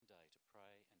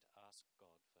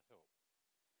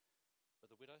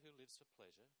widow who lives for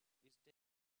pleasure is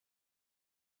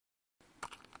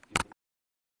dead.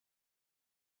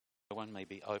 No one may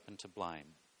be open to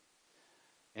blame.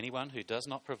 Anyone who does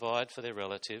not provide for their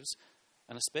relatives,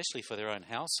 and especially for their own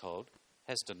household,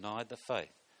 has denied the faith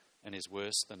and is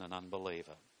worse than an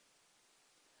unbeliever.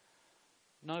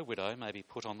 No widow may be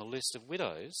put on the list of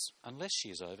widows unless she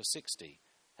is over 60,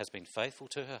 has been faithful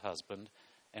to her husband,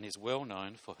 and is well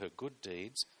known for her good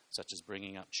deeds, such as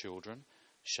bringing up children,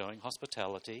 showing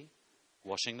hospitality,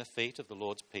 washing the feet of the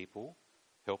Lord's people,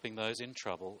 helping those in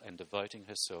trouble, and devoting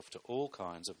herself to all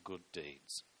kinds of good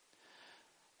deeds.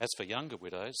 As for younger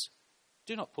widows,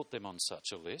 do not put them on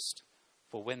such a list,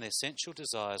 for when their sensual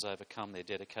desires overcome their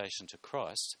dedication to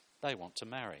Christ, they want to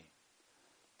marry.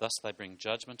 Thus they bring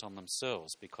judgment on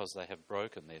themselves because they have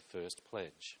broken their first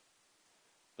pledge.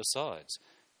 Besides,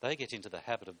 they get into the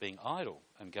habit of being idle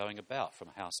and going about from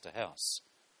house to house.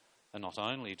 And not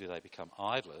only do they become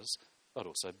idlers, but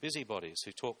also busybodies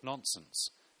who talk nonsense,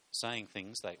 saying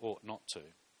things they ought not to.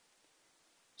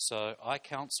 So I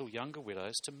counsel younger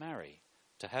widows to marry,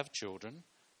 to have children,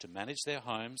 to manage their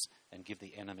homes, and give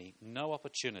the enemy no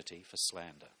opportunity for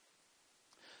slander.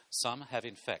 Some have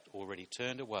in fact already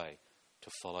turned away to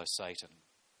follow Satan.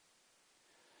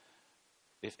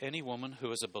 If any woman who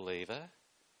is a believer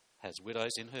has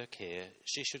widows in her care,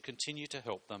 she should continue to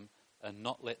help them and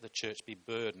not let the church be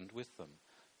burdened with them,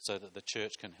 so that the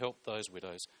church can help those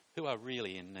widows who are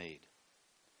really in need.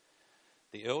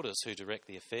 The elders who direct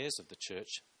the affairs of the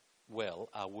church well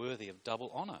are worthy of double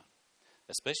honour,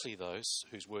 especially those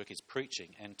whose work is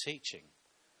preaching and teaching.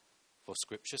 For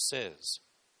Scripture says,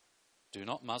 "Do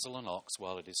not muzzle an ox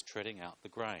while it is treading out the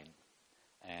grain,"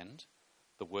 and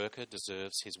 "The worker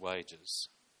deserves his wages."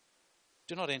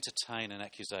 Do not entertain an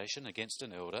accusation against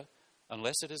an elder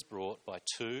unless it is brought by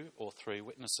 2 or 3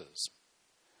 witnesses.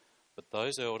 But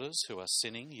those elders who are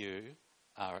sinning you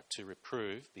are to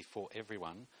reprove before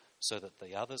everyone, so that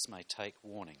the others may take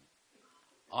warning.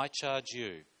 I charge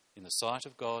you, in the sight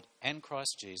of God and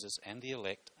Christ Jesus and the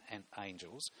elect and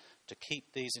angels, to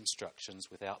keep these instructions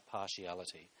without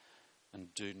partiality,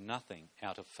 and do nothing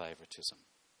out of favouritism.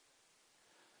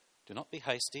 Do not be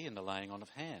hasty in the laying on of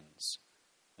hands,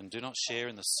 and do not share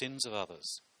in the sins of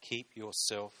others. Keep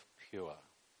yourself pure.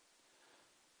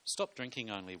 Stop drinking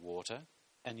only water,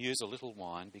 and use a little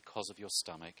wine because of your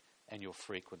stomach and your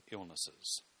frequent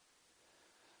illnesses.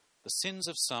 The sins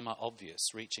of some are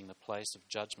obvious, reaching the place of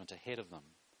judgment ahead of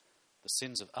them. The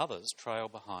sins of others trail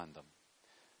behind them.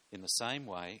 In the same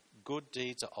way, good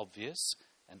deeds are obvious,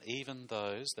 and even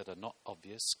those that are not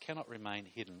obvious cannot remain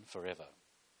hidden forever.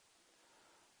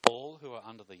 All who are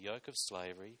under the yoke of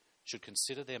slavery should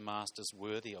consider their masters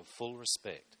worthy of full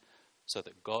respect, so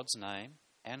that God's name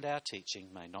and our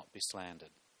teaching may not be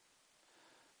slandered.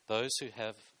 Those who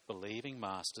have believing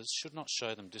masters should not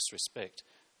show them disrespect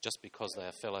just because they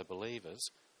are fellow believers.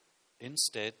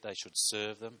 Instead, they should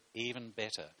serve them even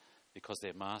better, because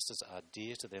their masters are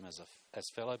dear to them as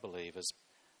fellow believers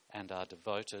and are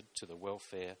devoted to the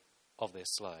welfare of their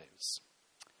slaves.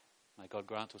 May God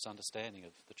grant us understanding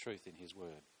of the truth in his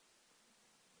word.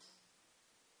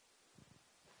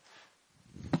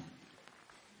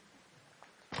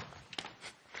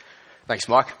 Thanks,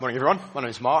 Mike. Morning, everyone. My name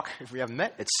is Mark. If we haven't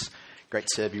met, it's great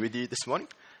to be with you this morning.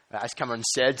 As Cameron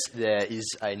said, there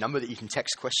is a number that you can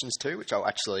text questions to, which I'll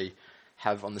actually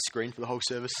have on the screen for the whole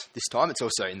service this time. It's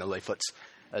also in the leaflets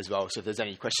as well. So if there's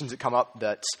any questions that come up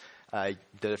that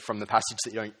from the passage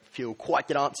that you don't feel quite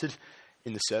get answered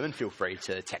in the sermon, feel free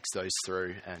to text those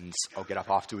through, and I'll get up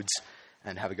afterwards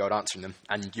and have a go at answering them.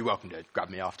 And you're welcome to grab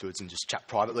me afterwards and just chat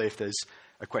privately if there's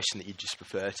a question that you just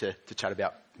prefer to chat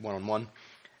about one-on-one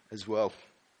as well.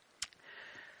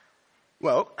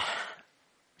 Well,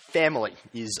 family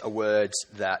is a word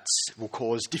that will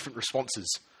cause different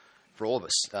responses for all of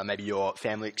us. Maybe your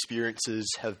family experiences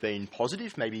have been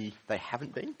positive, maybe they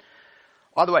haven't been.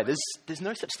 Either way, there's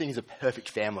no such thing as a perfect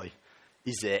family,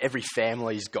 is there? Every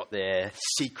family's got their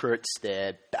secrets,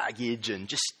 their baggage, and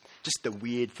just the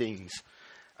weird things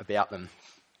about them.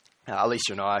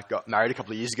 Alicia and I got married a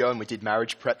couple of years ago, and we did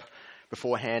marriage prep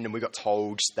beforehand, and we got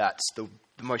told that the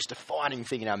most defining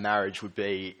thing in our marriage would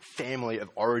be family of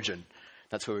origin.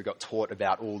 That's where we got taught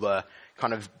about all the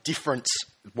kind of different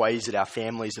ways that our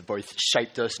families have both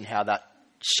shaped us, and how that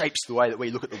shapes the way that we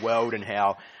look at the world, and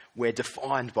how we're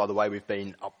defined by the way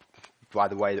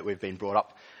that we've been brought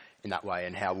up in that way,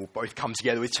 and how we'll both come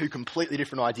together with 2 completely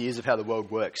different ideas of how the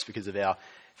world works because of our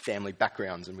family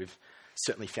backgrounds. And we've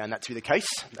certainly found that to be the case.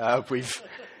 We've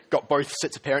got both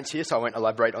sets of parents here, so I won't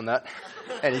elaborate on that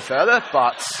any further,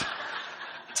 but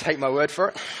take my word for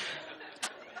it.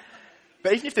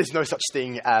 But even if there's no such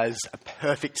thing as a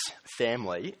perfect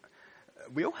family,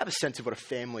 we all have a sense of what a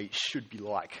family should be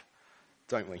like,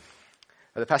 don't we?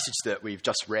 The passage that we've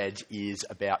just read is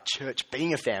about church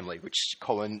being a family, which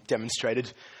Colin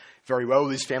demonstrated very well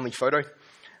with his family photo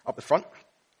up the front.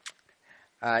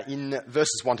 In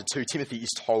verses 1 to 2, Timothy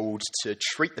is told to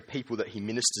treat the people that he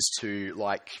ministers to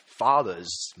like fathers,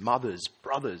 mothers,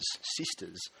 brothers,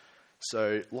 sisters,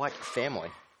 so like family.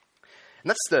 And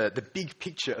that's the big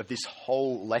picture of this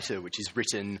whole letter, which is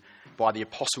written by the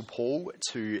Apostle Paul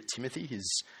to Timothy,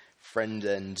 his friend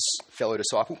and fellow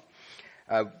disciple.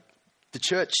 The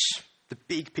church, the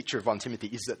big picture of 1 Timothy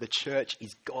is that the church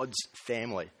is God's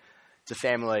family. It's a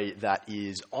family that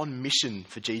is on mission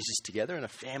for Jesus together, and a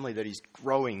family that is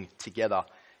growing together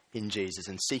in Jesus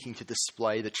and seeking to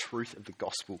display the truth of the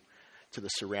gospel to the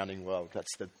surrounding world.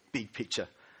 That's the big picture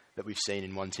that we've seen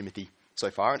in 1 Timothy so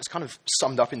far, and it's kind of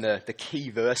summed up in the key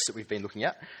verse that we've been looking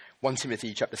at, 1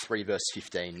 Timothy chapter 3, verse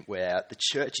 15, where the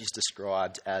church is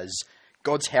described as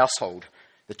God's household,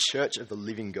 the church of the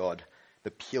living God,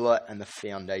 the pillar and the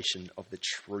foundation of the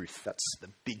truth. That's the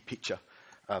big picture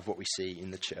of what we see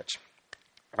in the church.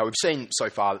 We've seen so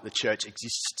far that the church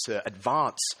exists to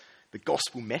advance the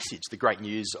gospel message, the great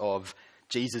news of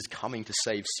Jesus coming to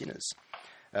save sinners.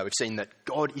 We've seen that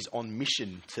God is on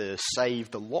mission to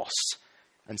save the lost,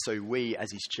 and so we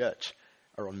as his church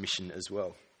are on mission as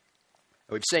well.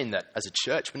 We've seen that as a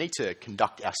church we need to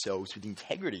conduct ourselves with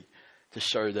integrity to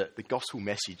show that the gospel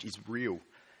message is real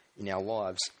in our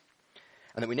lives,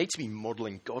 and that we need to be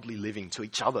modelling godly living to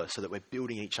each other so that we're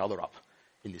building each other up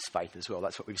in this faith as well.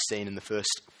 That's what we've seen in the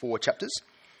first 4 chapters.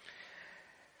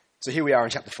 So here we are in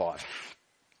chapter 5.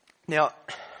 Now,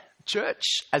 church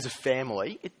as a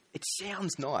family, it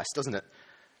sounds nice, doesn't it?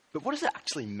 But what does it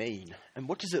actually mean? And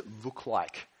what does it look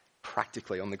like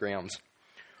practically on the ground?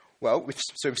 Well, we've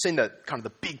seen the kind of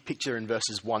the big picture in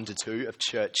verses 1 to 2 of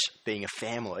church being a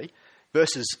family.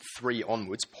 Verses 3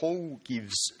 onwards, Paul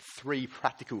gives 3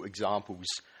 practical examples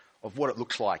of what it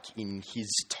looks like in his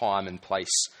time and place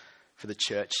for the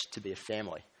church to be a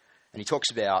family. And he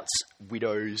talks about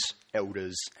widows,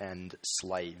 elders, and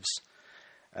slaves.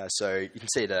 So you can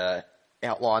see the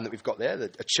outline that we've got there,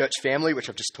 a church family, which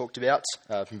I've just talked about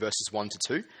from verses 1 to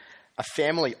 2, a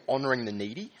family honouring the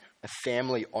needy, a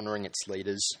family honouring its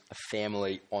leaders, a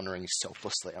family honouring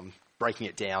selflessly. I'm breaking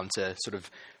it down to sort of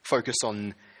focus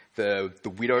on the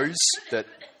widows that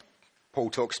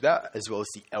Paul talks about, as well as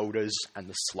the elders and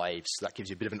the slaves. So that gives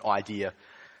you a bit of an idea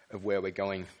of where we're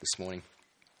going this morning.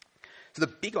 So the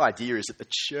big idea is that the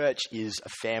church is a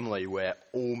family where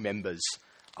all members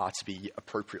are to be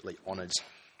appropriately honoured.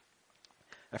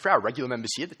 And for our regular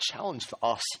members here, the challenge for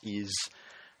us is,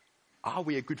 are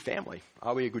we a good family?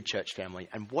 Are we a good church family?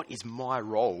 And what is my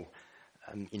role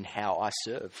in how I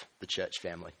serve the church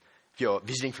family? If you're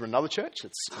visiting from another church,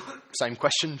 it's the same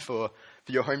question for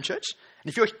your home church. And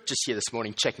if you're just here this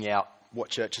morning checking out what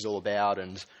church is all about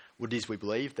and what it is we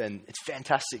believe, then it's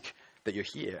fantastic that you're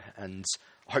here. And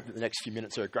I hope that the next few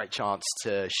minutes are a great chance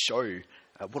to show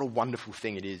what a wonderful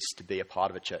thing it is to be a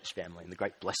part of a church family and the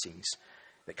great blessings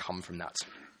that come from that.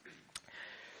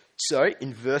 So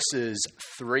in verses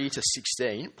 3 to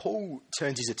 16, Paul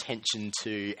turns his attention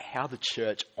to how the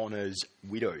church honours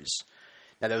widows.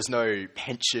 Now, there was no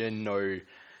pension, no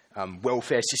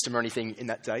welfare system or anything in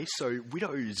that day, so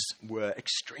widows were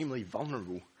extremely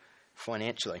vulnerable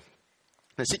financially.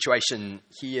 The situation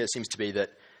here seems to be that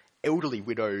elderly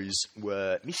widows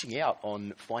were missing out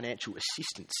on financial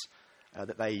assistance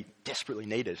that they desperately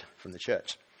needed from the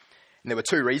church. And there were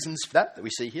 2 reasons for that we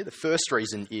see here. The first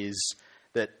reason is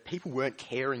that people weren't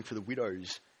caring for the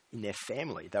widows in their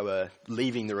family. They were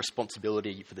leaving the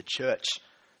responsibility for the church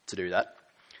to do that.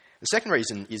 The second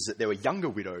reason is that there were younger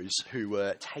widows who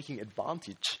were taking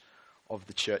advantage of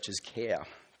the church's care.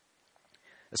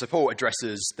 And so Paul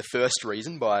addresses the first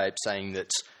reason by saying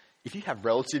that if you have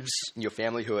relatives in your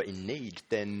family who are in need,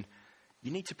 then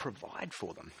you need to provide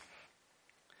for them.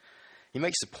 He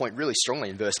makes the point really strongly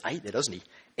in verse 8 there, doesn't he?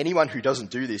 Anyone who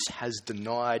doesn't do this has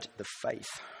denied the faith.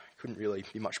 Couldn't really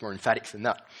be much more emphatic than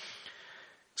that.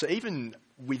 So even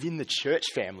within the church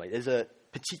family, there's a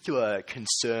particular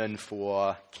concern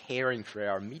for caring for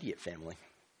our immediate family.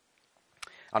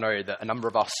 I know that a number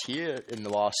of us here in the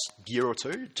last year or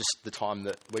two, just the time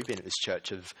that we've been at this church,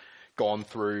 have gone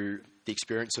through the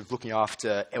experience of looking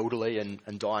after elderly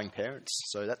and dying parents.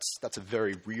 So that's a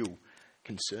very real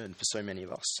concern for so many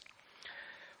of us.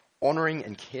 Honouring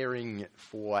and caring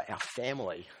for our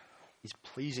family is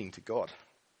pleasing to God.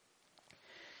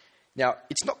 Now,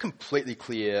 it's not completely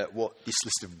clear what this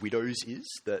list of widows is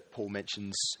that Paul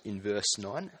mentions in verse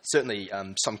 9. Certainly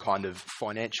some kind of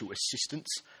financial assistance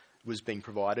was being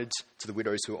provided to the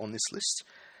widows who were on this list.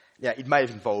 Now, it may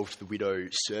have involved the widow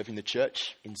serving the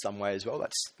church in some way as well.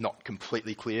 That's not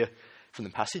completely clear from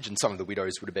the passage, and some of the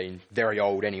widows would have been very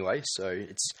old anyway, so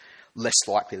it's less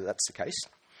likely that that's the case.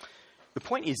 The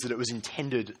point is that it was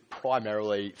intended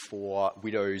primarily for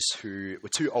widows who were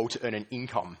too old to earn an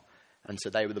income, and so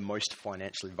they were the most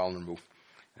financially vulnerable.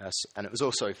 And it was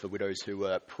also for widows who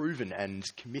were proven and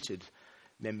committed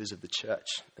members of the church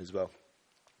as well.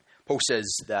 Paul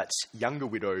says that younger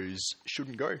widows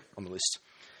shouldn't go on the list.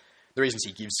 The reasons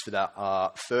he gives for that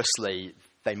are, firstly,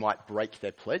 they might break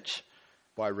their pledge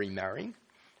by remarrying,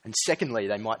 and secondly,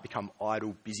 they might become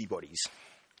idle busybodies.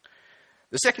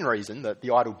 The second reason,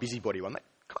 the idle busybody one, that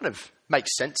kind of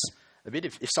makes sense a bit.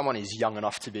 If someone is young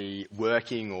enough to be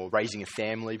working or raising a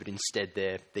family, but instead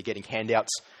they're getting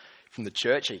handouts from the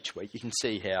church each week, you can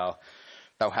see how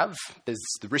there's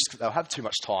the risk that they'll have too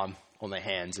much time on their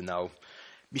hands and they'll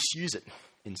misuse it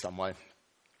in some way.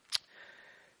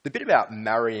 The bit about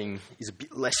marrying is a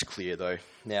bit less clear, though.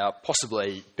 Now,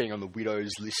 possibly being on the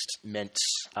widows list meant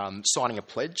signing a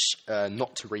pledge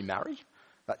not to remarry.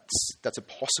 That's a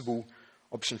possible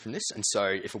option from this. And so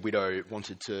if a widow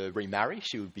wanted to remarry,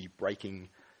 she would be breaking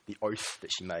the oath that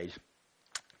she made.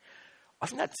 I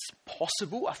think that's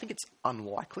possible. I think it's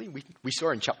unlikely. We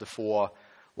saw in chapter 4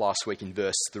 last week in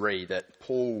verse 3 that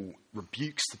Paul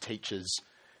rebukes the teachers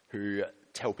who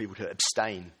tell people to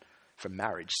abstain from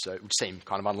marriage. So it would seem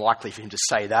kind of unlikely for him to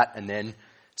say that and then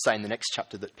say in the next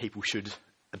chapter that people should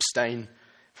abstain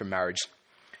from marriage.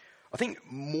 I think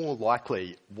more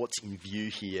likely what's in view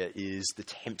here is the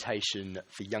temptation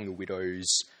for younger widows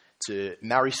to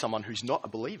marry someone who's not a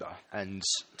believer and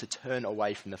to turn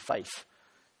away from the faith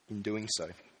in doing so.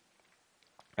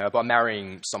 By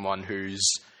marrying someone who's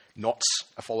not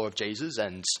a follower of Jesus,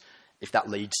 and if that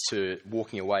leads to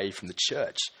walking away from the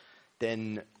church,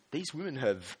 then these women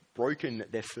have broken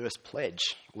their first pledge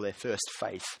or their first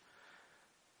faith,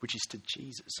 which is to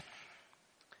Jesus.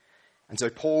 And so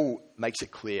Paul makes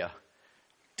it clear,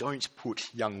 don't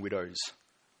put young widows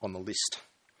on the list.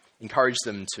 Encourage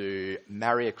them to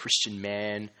marry a Christian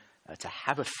man, to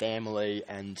have a family,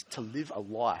 and to live a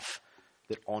life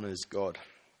that honours God.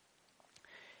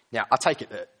 Now, I take it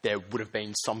that there would have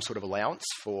been some sort of allowance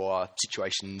for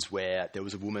situations where there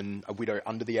was a widow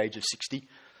under the age of 60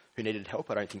 who needed help.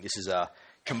 I don't think this is a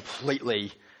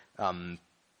completely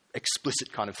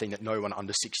explicit kind of thing that no one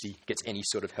under 60 gets any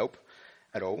sort of help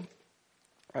at all.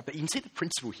 But you can see the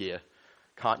principle here,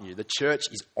 can't you? The church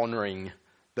is honouring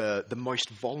the most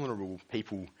vulnerable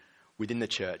people within the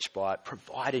church by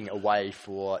providing a way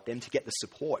for them to get the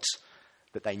support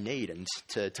that they need and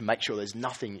to make sure there's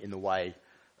nothing in the way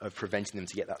of preventing them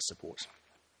to get that support.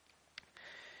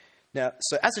 Now,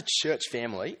 so as a church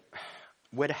family,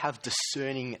 we're to have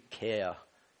discerning care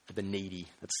for the needy.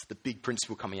 That's the big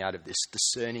principle coming out of this,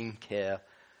 discerning care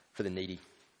for the needy.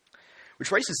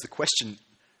 Which raises the question,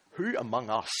 who among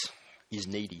us is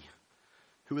needy?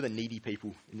 Who are the needy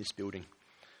people in this building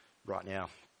right now?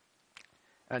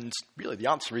 And really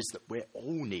the answer is that we're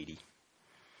all needy.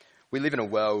 We live in a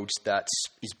world that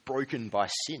is broken by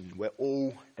sin. We're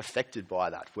all affected by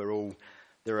that.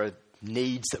 There are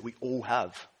needs that we all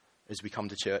have as we come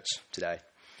to church today.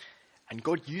 And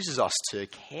God uses us to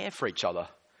care for each other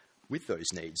with those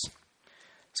needs.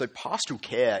 So pastoral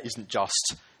care isn't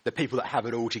just the people that have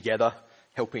it all together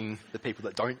helping the people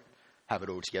that don't have it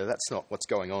all together. That's not what's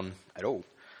going on at all.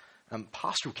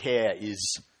 Pastoral care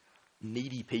is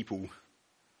needy people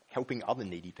helping other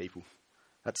needy people.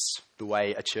 That's the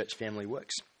way a church family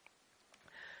works.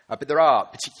 But there are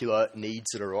particular needs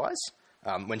that arise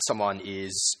when someone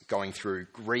is going through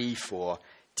grief or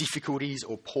difficulties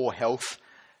or poor health.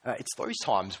 It's those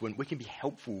times when we can be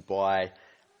helpful by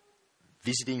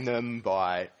visiting them,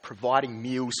 by providing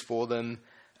meals for them,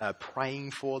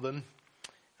 praying for them.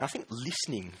 And I think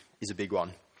listening is a big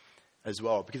one as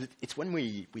well, because it's when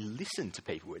we listen to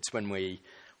people, it's when we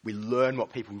learn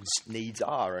what people's needs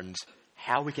are and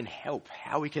how we can help,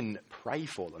 how we can pray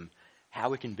for them,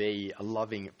 how we can be a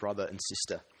loving brother and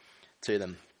sister to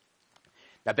them.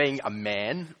 Now, being a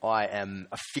man, I am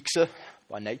a fixer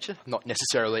by nature, not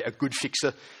necessarily a good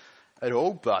fixer at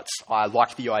all, but I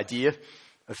like the idea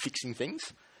of fixing things.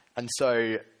 And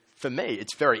so for me,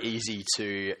 it's very easy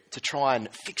to try and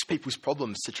fix people's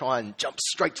problems, to try and jump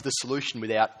straight to the solution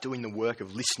without doing the work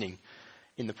of listening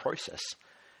in the process.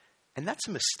 And that's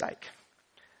a mistake,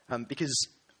 because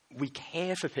we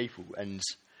care for people and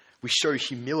we show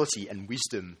humility and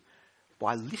wisdom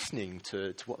by listening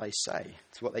to what they say,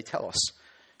 to what they tell us,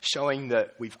 showing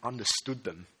that we've understood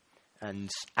them and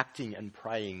acting and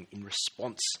praying in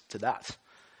response to that,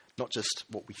 not just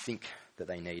what we think that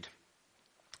they need.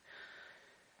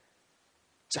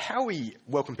 So how we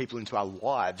welcome people into our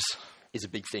lives is a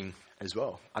big thing as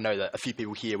well. I know that a few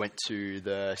people here went to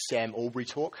the Sam Albury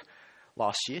talk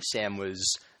last year. Sam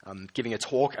was giving a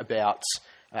talk about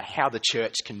how the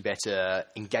church can better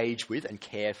engage with and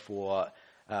care for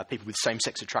people with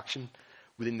same-sex attraction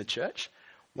within the church.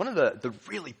 One of the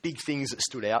really big things that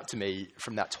stood out to me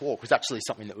from that talk was actually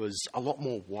something that was a lot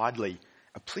more widely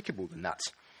applicable than that.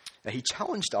 He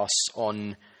challenged us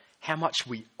on how much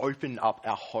we open up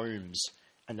our homes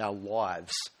and our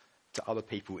lives to other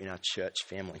people in our church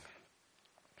family.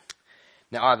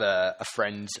 Now, I have a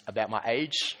friend about my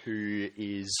age who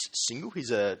is single.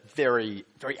 He's a very,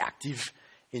 very active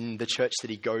in the church that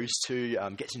he goes to,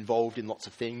 gets involved in lots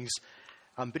of things.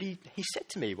 But he said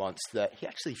to me once that he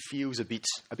actually feels a bit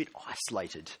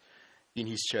isolated in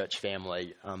his church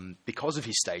family because of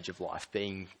his stage of life,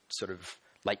 being sort of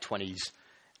late 20s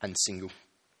and single.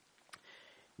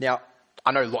 Now,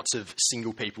 I know lots of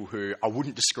single people who I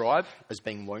wouldn't describe as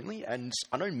being lonely, and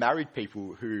I know married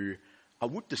people who I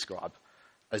would describe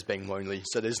as being lonely.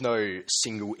 So there's no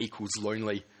single equals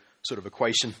lonely sort of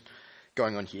equation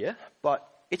going on here. But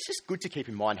it's just good to keep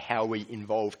in mind how we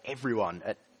involve everyone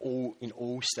in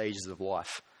all stages of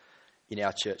life in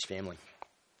our church family.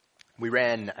 We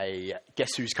ran a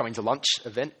Guess Who's Coming to Lunch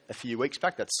event a few weeks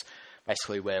back. That's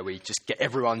basically where we just get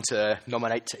everyone to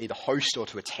nominate to either host or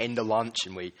to attend a lunch,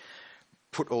 and we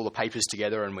put all the papers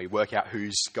together and we work out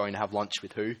who's going to have lunch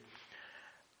with who.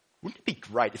 Wouldn't it be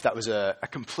great if that was a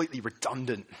completely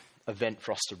redundant event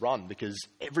for us to run, because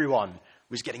everyone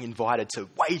was getting invited to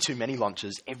way too many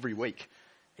lunches every week?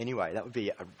 Anyway, that would be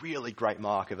a really great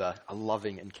mark of a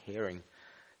loving and caring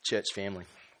church family.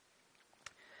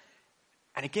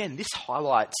 And again, this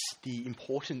highlights the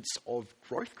importance of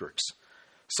growth groups.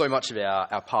 So much of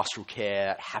our pastoral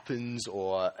care happens,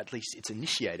 or at least it's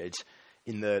initiated,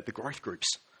 in the growth groups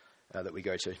that we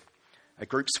go to.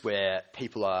 Groups where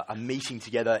people are meeting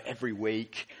together every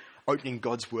week, opening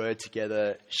God's word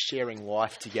together, sharing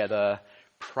life together,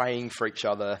 praying for each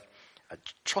other,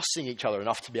 trusting each other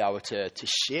enough to be able to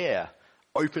share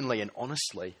openly and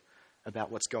honestly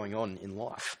about what's going on in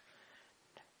life.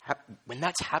 When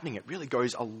that's happening, it really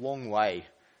goes a long way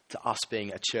to us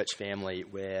being a church family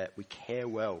where we care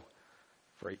well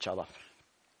for each other.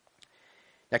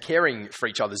 Now, caring for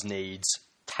each other's needs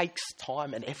takes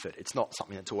time and effort. It's not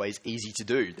something that's always easy to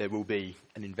do. There will be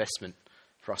an investment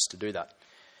for us to do that.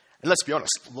 And let's be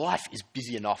honest, life is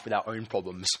busy enough with our own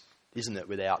problems, isn't it,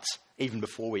 even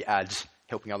before we add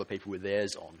helping other people with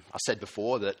theirs on. I said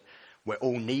before that we're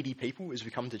all needy people as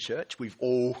we come to church.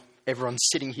 Everyone's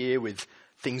sitting here with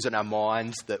things on our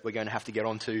minds that we're going to have to get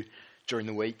onto during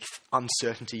the week,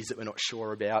 uncertainties that we're not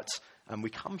sure about. We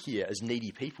come here as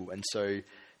needy people, and so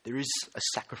there is a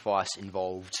sacrifice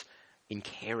involved in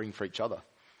caring for each other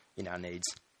in our needs.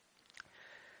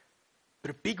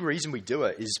 But a big reason we do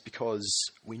it is because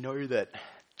we know that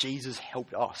Jesus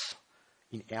helped us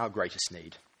in our greatest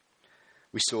need.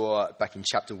 We saw back in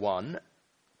chapter 1,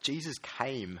 Jesus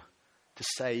came to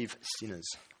save sinners.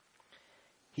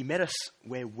 He met us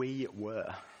where we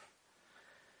were.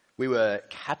 We were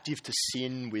captive to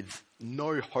sin with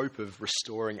no hope of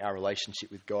restoring our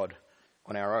relationship with God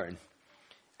on our own.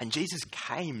 And Jesus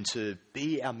came to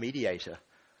be our mediator,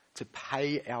 to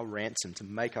pay our ransom, to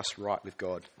make us right with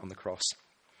God on the cross,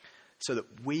 so that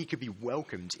we could be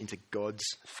welcomed into God's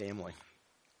family.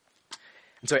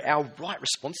 And so our right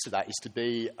response to that is to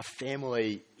be a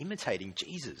family imitating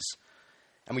Jesus.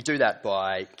 And we do that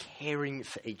by caring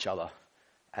for each other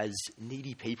as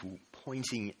needy people,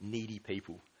 pointing needy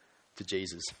people to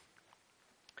Jesus.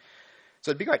 So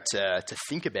it'd be great to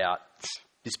think about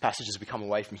this passage as we come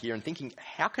away from here and thinking,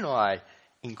 how can I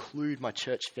include my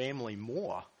church family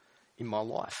more in my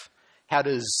life? How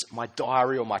does my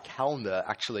diary or my calendar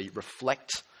actually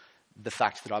reflect the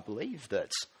fact that I believe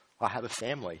that I have a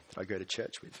family that I go to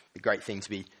church with? The great thing to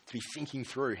be thinking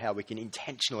through how we can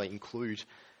intentionally include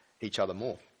each other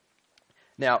more.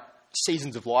 Now,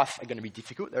 seasons of life are going to be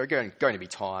difficult. There are going to be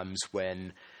times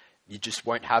when you just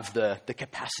won't have the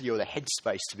capacity or the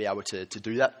headspace to be able to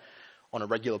do that on a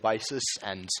regular basis.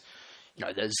 And,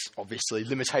 there's obviously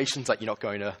limitations, like you're not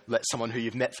going to let someone who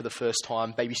you've met for the first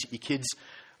time babysit your kids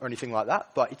or anything like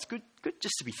that. But it's good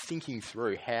just to be thinking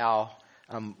through how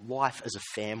life as a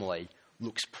family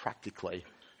looks practically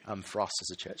for us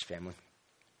as a church family.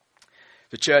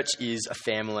 The church is a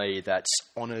family that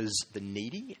honours the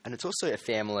needy, and it's also a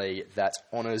family that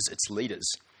honours its leaders.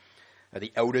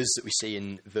 The elders that we see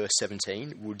in verse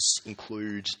 17 would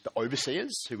include the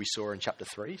overseers, who we saw in chapter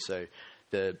 3, so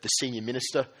the senior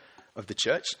minister of the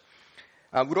church.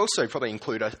 Would also probably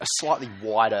include a slightly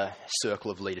wider circle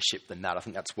of leadership than that. I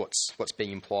think that's what's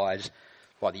being implied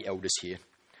by the elders here.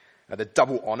 The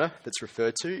double honour that's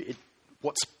referred to,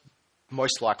 what's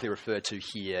most likely referred to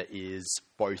here is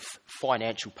both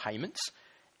financial payments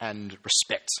and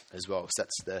respect as well. So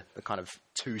that's the kind of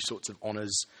two sorts of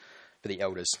honours for the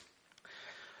elders.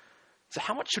 So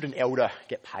how much should an elder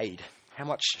get paid? How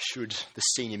much should the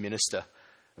senior minister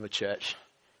of a church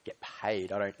get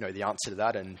paid? I don't know the answer to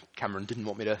that, and Cameron didn't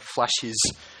want me to flash his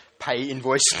pay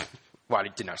invoice. Well, he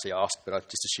didn't actually ask, but I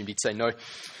just assumed he'd say no.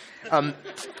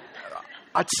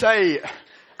 I'd say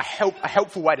a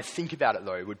helpful way to think about it,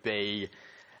 though, would be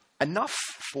enough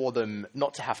for them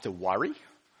not to have to worry,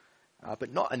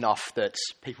 but not enough that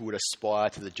people would aspire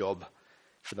to the job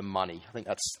for the money. I think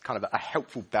that's kind of a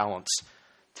helpful balance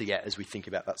to get as we think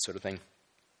about that sort of thing.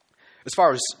 As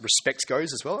far as respect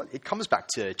goes as well, it comes back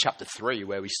to chapter 3,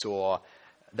 where we saw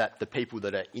that the people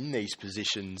that are in these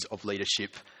positions of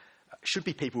leadership should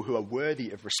be people who are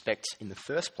worthy of respect in the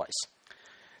first place.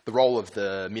 The role of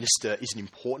the minister is an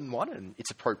important one, and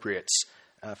it's appropriate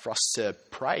for us to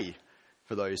pray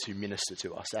for those who minister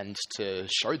to us and to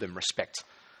show them respect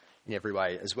in every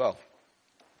way as well.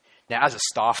 Now, as a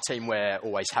staff team, we're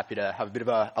always happy to have a bit of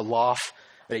a laugh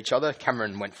at each other.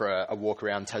 Cameron went for a walk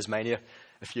around Tasmania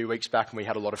a few weeks back, and we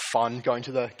had a lot of fun going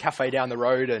to the cafe down the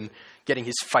road and getting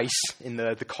his face in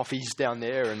the coffees down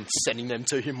there and sending them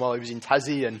to him while he was in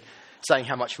Tassie and saying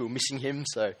how much we were missing him.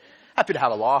 So happy to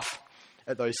have a laugh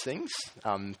at those things.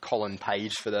 Colin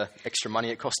paid for the extra money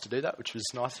it cost to do that, which was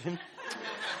nice of him.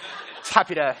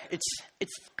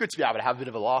 It's good to be able to have a bit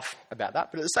of a laugh about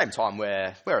that, but at the same time,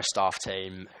 we're a staff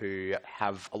team who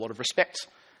have a lot of respect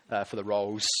for the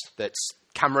roles that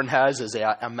Cameron has as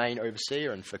our main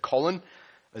overseer, and for Colin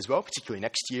as well, particularly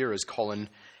next year as Colin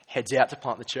heads out to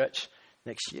plant the church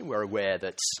next year. We're aware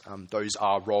that those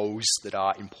are roles that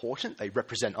are important. They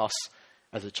represent us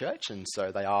as a church, and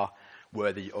so they are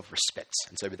worthy of respect.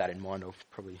 And so with that in mind, I'll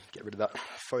probably get rid of that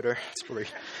photo. It's probably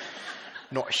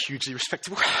not hugely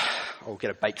respectable. I'll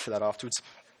get a bake for that afterwards.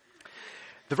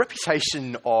 The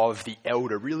reputation of the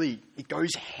elder really, it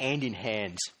goes hand in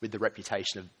hand with the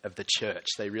reputation of the church.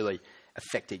 They really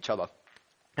affect each other,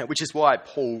 which is why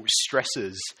Paul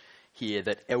stresses here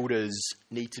that elders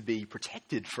need to be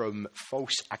protected from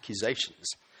false accusations.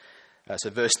 So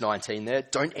verse 19 there,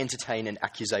 don't entertain an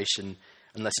accusation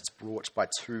unless it's brought by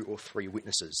 2 or 3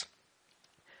 witnesses.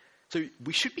 So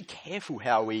we should be careful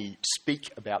how we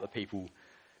speak about the people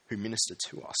who minister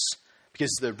to us,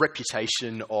 because the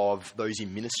reputation of those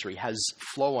in ministry has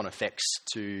flow-on effects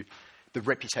to the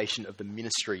reputation of the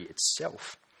ministry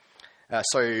itself.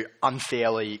 So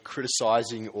unfairly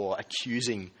criticising or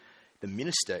accusing the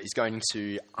minister is going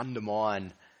to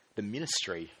undermine the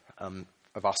ministry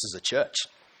of us as a church.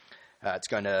 It's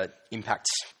going to impact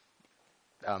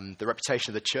the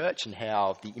reputation of the church and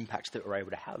how the impact that we're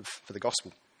able to have for the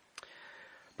gospel.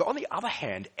 But on the other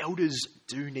hand, elders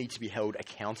do need to be held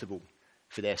accountable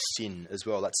for their sin as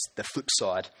well. That's the flip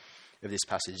side of this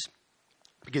passage,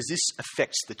 because this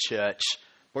affects the church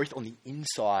both on the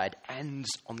inside and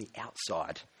on the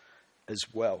outside as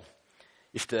well.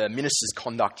 If the minister's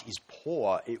conduct is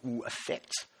poor, it will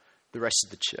affect the rest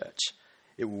of the church.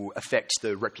 It will affect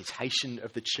the reputation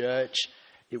of the church.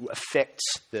 It will affect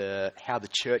how the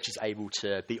church is able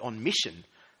to be on mission,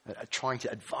 trying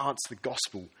to advance the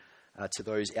gospel to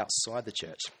those outside the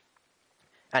church.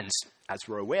 And as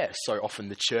we're aware, so often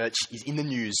the church is in the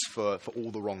news for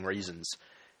all the wrong reasons.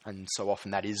 And so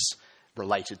often that is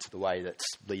related to the way that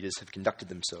leaders have conducted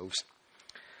themselves.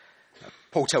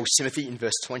 Paul tells Timothy in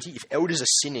verse 20, if elders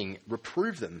are sinning,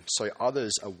 reprove them so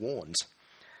others are warned.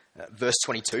 Verse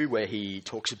 22, where he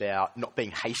talks about not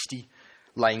being hasty,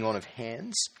 laying on of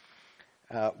hands.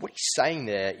 What he's saying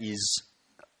there is,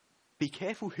 be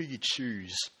careful who you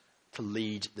choose to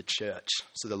lead the church.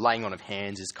 So the laying on of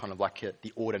hands is kind of like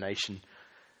the ordination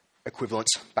equivalent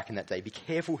back in that day. Be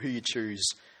careful who you choose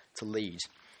to lead.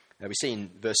 Now we see in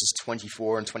verses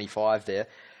 24 and 25 there,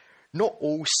 not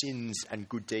all sins and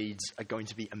good deeds are going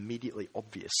to be immediately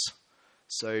obvious.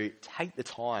 So take the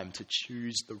time to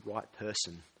choose the right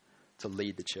person to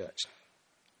lead the church.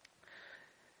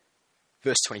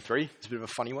 Verse 23 is a bit of a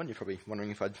funny one. You're probably wondering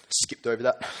if I'd skipped over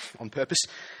that on purpose.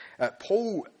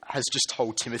 Paul has just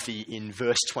told Timothy in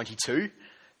verse 22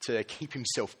 to keep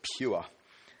himself pure.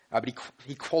 But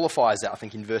he qualifies that, I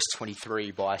think, in verse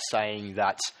 23 by saying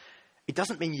that it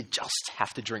doesn't mean you just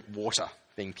have to drink water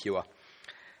being pure.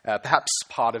 Perhaps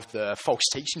part of the false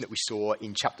teaching that we saw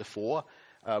in chapter 4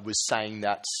 was saying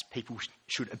that people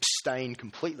should abstain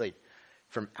completely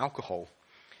from alcohol.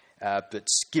 But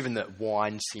given that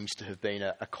wine seems to have been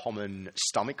a common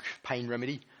stomach pain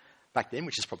remedy back then,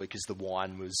 which is probably because the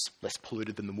wine was less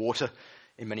polluted than the water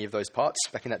in many of those parts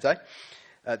back in that day,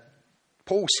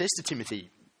 Paul says to Timothy,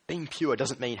 being pure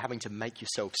doesn't mean having to make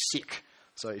yourself sick.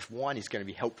 So if wine is going to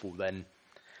be helpful, then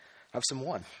have some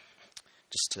wine.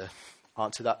 Just to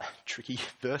answer that tricky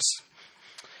verse.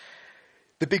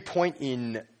 The big point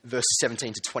in verses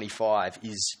 17 to 25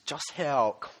 is just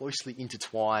how closely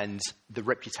intertwined the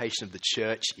reputation of the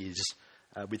church is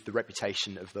with the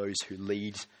reputation of those who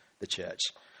lead the church.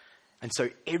 And so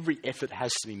every effort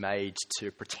has to be made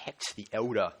to protect the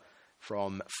elder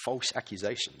from false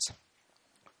accusations.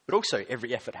 But also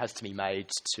every effort has to be made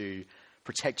to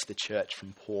protect the church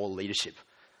from poor leadership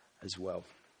as well.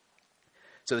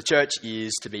 So the church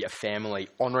is to be a family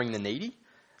honouring the needy,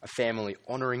 a family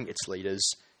honouring its leaders,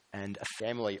 and a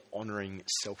family honouring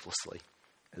selflessly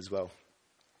as well.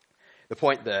 The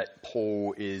point that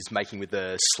Paul is making with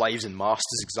the slaves and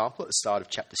masters example at the start of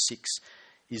chapter 6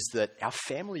 is that our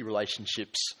family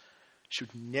relationships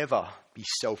should never be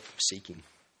self-seeking.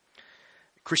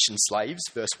 Christian slaves,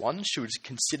 verse 1, should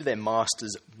consider their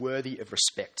masters worthy of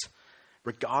respect,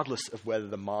 regardless of whether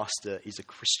the master is a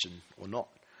Christian or not,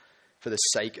 for the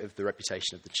sake of the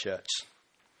reputation of the church.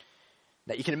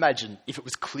 Now, you can imagine if it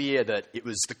was clear that it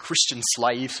was the Christian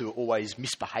slaves who were always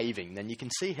misbehaving, then you can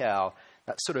see how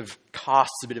that sort of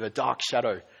casts a bit of a dark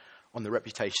shadow on the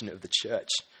reputation of the church,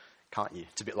 can't you?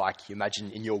 It's a bit like you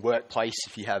imagine in your workplace,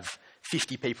 if you have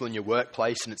 50 people in your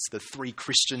workplace and it's the 3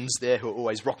 Christians there who are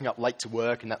always rocking up late to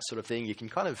work and that sort of thing, you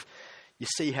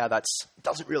see how that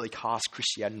doesn't really cast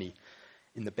Christianity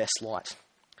in the best light.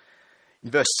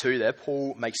 In verse 2 there,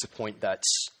 Paul makes the point that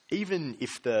even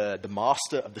if the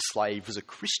master of the slave was a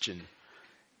Christian,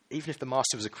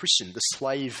 the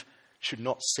slave should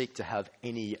not seek to have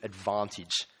any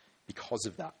advantage because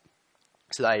of that.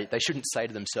 So they shouldn't say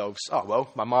to themselves, oh,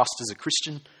 well, my master's a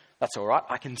Christian, that's all right,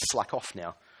 I can slack off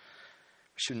now.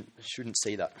 Shouldn't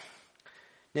see that.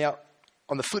 Now,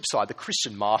 on the flip side, the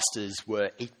Christian masters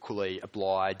were equally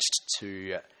obliged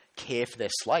to care for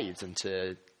their slaves and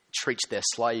to treat their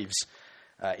slaves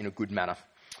in a good manner.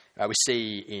 We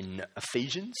see in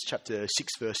Ephesians chapter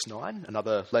 6 verse 9,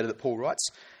 another letter that Paul writes,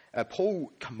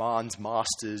 Paul commands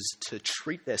masters to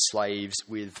treat their slaves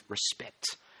with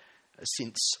respect,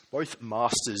 since both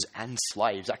masters and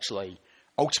slaves actually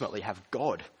ultimately have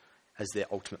God as their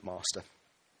ultimate master.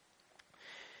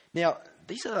 Now,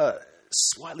 these are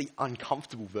slightly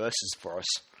uncomfortable verses for us,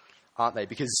 aren't they?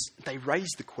 Because they raise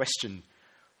the question,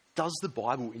 does the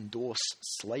Bible endorse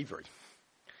slavery?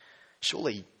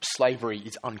 Surely slavery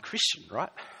is unchristian,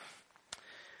 right?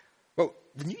 Well,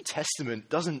 the New Testament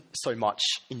doesn't so much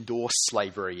endorse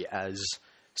slavery as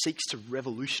seeks to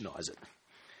revolutionise it.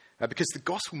 Because the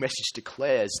gospel message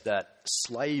declares that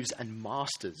slaves and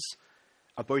masters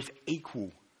are both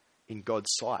equal in God's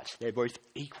sight. They're both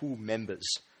equal members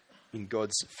in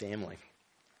God's family.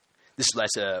 This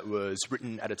letter was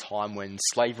written at a time when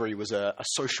slavery was a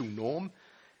social norm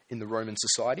in the Roman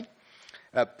society.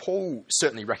 Paul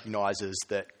certainly recognises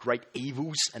that great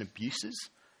evils and abuses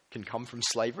can come from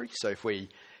slavery. So if we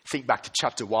think back to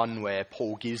chapter 1 where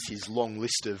Paul gives his long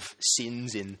list of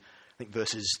sins in, I think,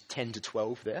 verses 10 to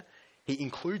 12 there, he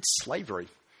includes slavery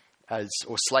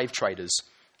or slave traders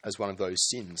as one of those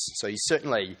sins. So he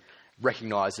certainly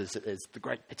recognises that there's the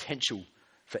great potential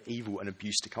for evil and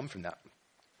abuse to come from that.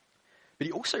 But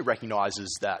he also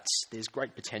recognises that there's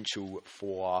great potential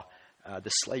for the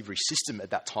slavery system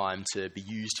at that time to be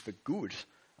used for good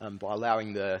by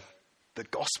allowing the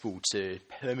gospel to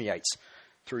permeate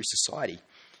through society.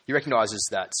 He recognises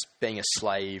that being a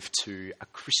slave to a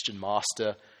Christian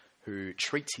master who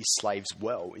treats his slaves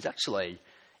well is actually,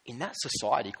 in that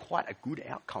society, quite a good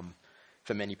outcome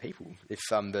for many people. If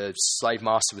the slave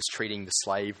master was treating the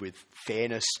slave with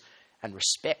fairness and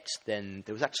respect, then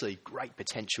there was actually great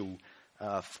potential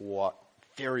for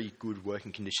very good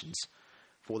working conditions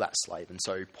for that slave. And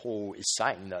so Paul is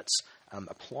saying that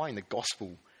applying the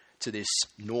gospel to this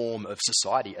norm of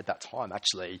society at that time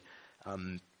actually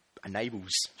enables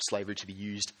slavery to be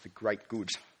used for great good.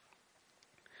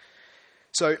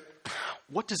 So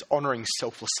what does honouring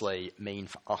selflessly mean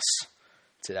for us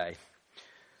today?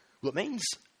 Well, it means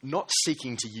not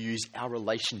seeking to use our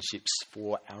relationships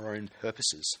for our own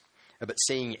purposes, but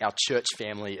seeing our church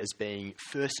family as being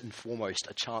first and foremost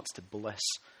a chance to bless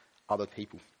other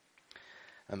people.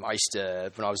 When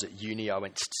I was at uni, I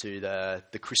went to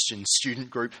the Christian student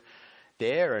group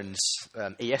there, and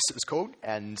ES it was called,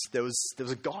 and there was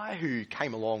a guy who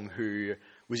came along who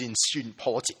was in student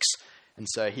politics, and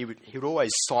so he would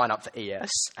always sign up for ES,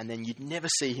 and then you'd never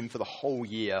see him for the whole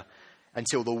year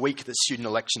until the week that student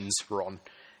elections were on.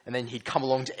 And then he'd come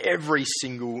along to every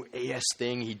single ES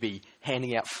thing. He'd be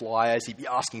handing out flyers. He'd be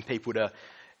asking people to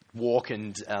walk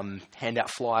and hand out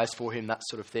flyers for him, that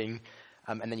sort of thing.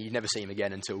 and then you'd never see him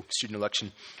again until student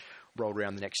election rolled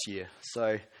around the next year.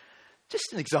 So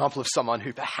just an example of someone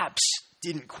who perhaps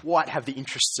didn't quite have the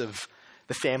interests of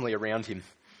the family around him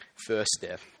first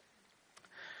there.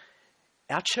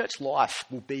 Our church life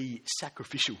will be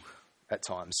sacrificial at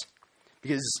times,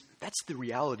 because that's the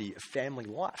reality of family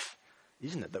life,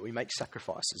 isn't it? That we make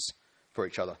sacrifices for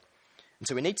each other. And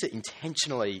so we need to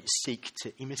intentionally seek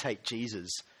to imitate Jesus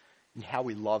in how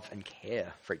we love and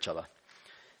care for each other,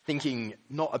 thinking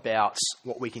not about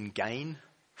what we can gain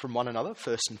from one another,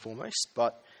 first and foremost,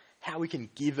 but how we can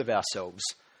give of ourselves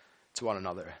to one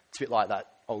another. It's a bit like that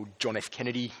old John F.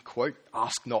 Kennedy quote,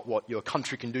 "Ask not what your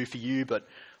country can do for you, but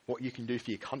what you can do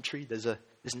for your country." There's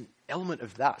an element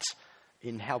of that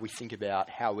in how we think about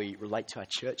how we relate to our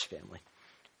church family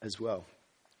as well.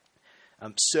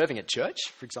 Serving at church,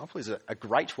 for example, is a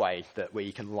great way that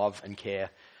we can love and care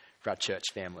for our church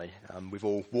family. We've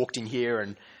all walked in here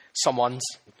and someone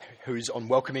who's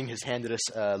unwelcoming has handed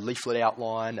us a leaflet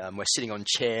outline. We're sitting on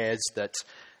chairs that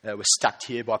were stacked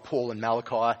here by Paul and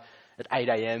Malachi at 8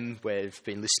 a.m. We've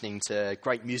been listening to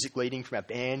great music leading from our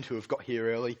band who have got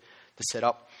here early to set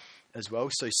up as well.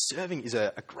 So serving is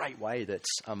a great way that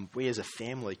we as a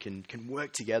family can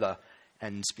work together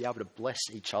and be able to bless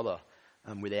each other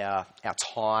with our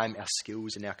time, our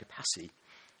skills and our capacity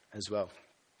as well.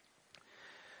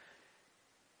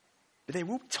 But there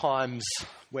will be times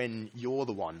when you're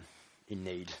the one in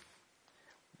need,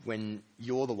 when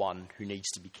you're the one who needs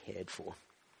to be cared for.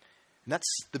 And that's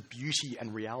the beauty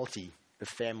and reality of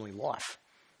family life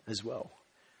as well.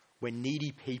 We're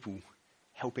needy people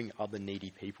helping other needy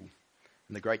people.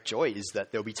 And the great joy is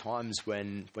that there'll be times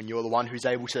when you're the one who's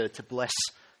able to bless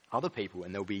other people,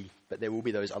 and there will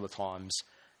be those other times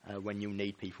when you'll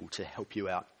need people to help you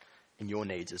out in your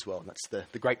needs as well. And that's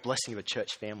the great blessing of a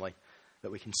church family, that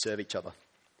we can serve each other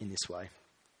in this way.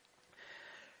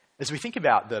 As we think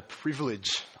about the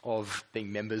privilege of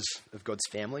being members of God's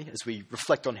family, as we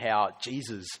reflect on how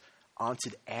Jesus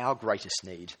answered our greatest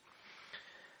need,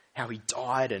 how he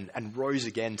died and rose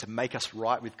again to make us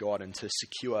right with God and to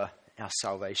secure our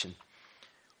salvation,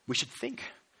 we should think,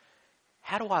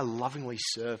 how do I lovingly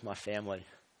serve my family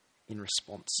in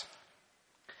response?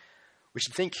 We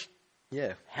should think,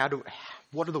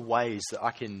 what are the ways that I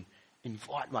can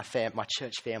invite my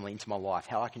church family into my life,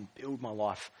 how I can build my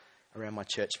life around my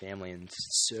church family and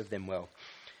serve them well?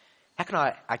 How can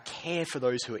I care for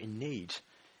those who are in need?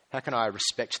 How can I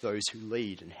respect those who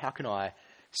lead? And how can I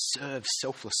serve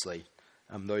selflessly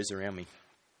those around me?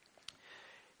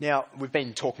 Now, we've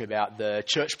been talking about the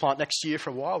church plant next year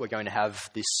for a while. We're going to have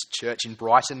this church in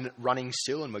Brighton running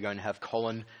still, and we're going to have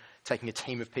Colin taking a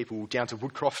team of people down to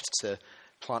Woodcroft to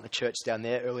plant a church down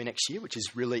there early next year, which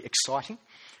is really exciting.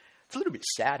 It's a little bit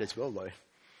sad as well, though,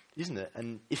 isn't it?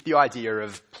 And if the idea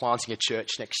of planting a church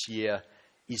next year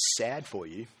is sad for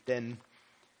you, then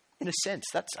in a sense,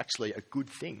 that's actually a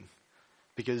good thing.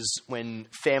 Because when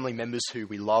family members who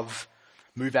we love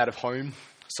move out of home,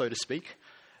 so to speak,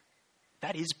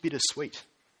 that is bittersweet,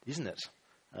 isn't it?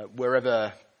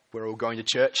 Wherever we're all going to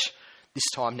church this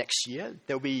time next year,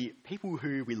 there'll be people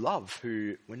who we love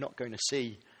who we're not going to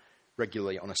see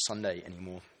regularly on a Sunday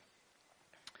anymore.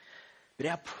 But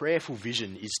our prayerful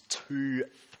vision is two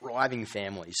thriving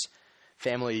families.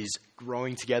 Families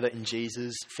growing together in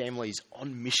Jesus, families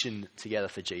on mission together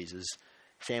for Jesus,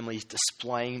 families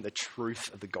displaying the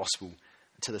truth of the gospel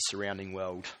to the surrounding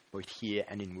world, both here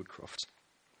and in Woodcroft.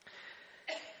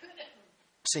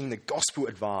 Seeing the gospel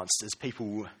advanced as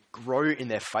people grow in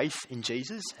their faith in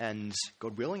Jesus, and,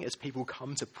 God willing, as people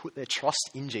come to put their trust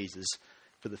in Jesus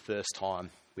for the first time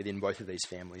within both of these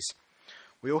families.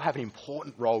 We all have an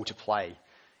important role to play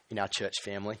in our church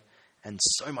family, and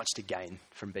so much to gain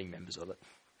from being members of it.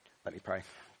 Let me pray.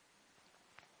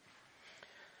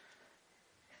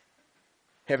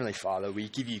 Heavenly Father, we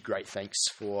give you great thanks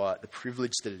for the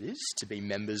privilege that it is to be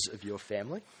members of your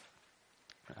family.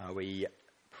 We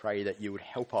pray that you would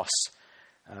help us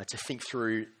to think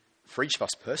through, for each of us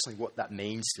personally, what that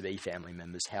means to be family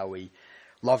members, how we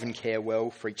love and care well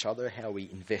for each other, how we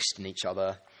invest in each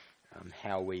other,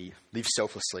 how we live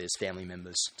selflessly as family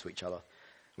members to each other.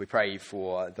 We pray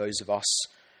for those of us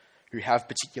who have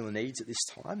particular needs at this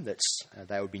time, that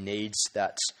they would be needs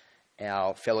that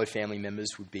our fellow family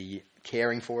members would be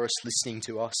caring for us, listening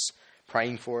to us,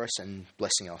 praying for us and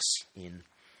blessing us in.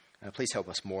 Please help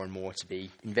us more and more to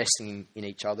be investing in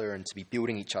each other and to be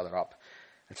building each other up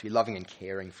and to be loving and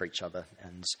caring for each other,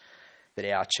 and that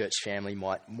our church family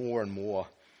might more and more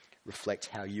reflect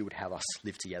how you would have us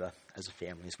live together as a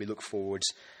family. As we look forward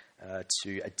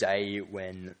to a day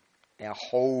when our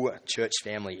whole church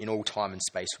family in all time and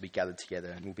space will be gathered together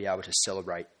and we'll be able to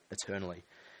celebrate eternally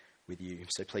with you.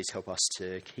 So please help us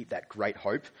to keep that great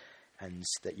hope, and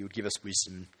that you would give us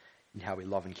wisdom in how we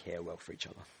love and care well for each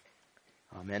other.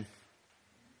 Amen.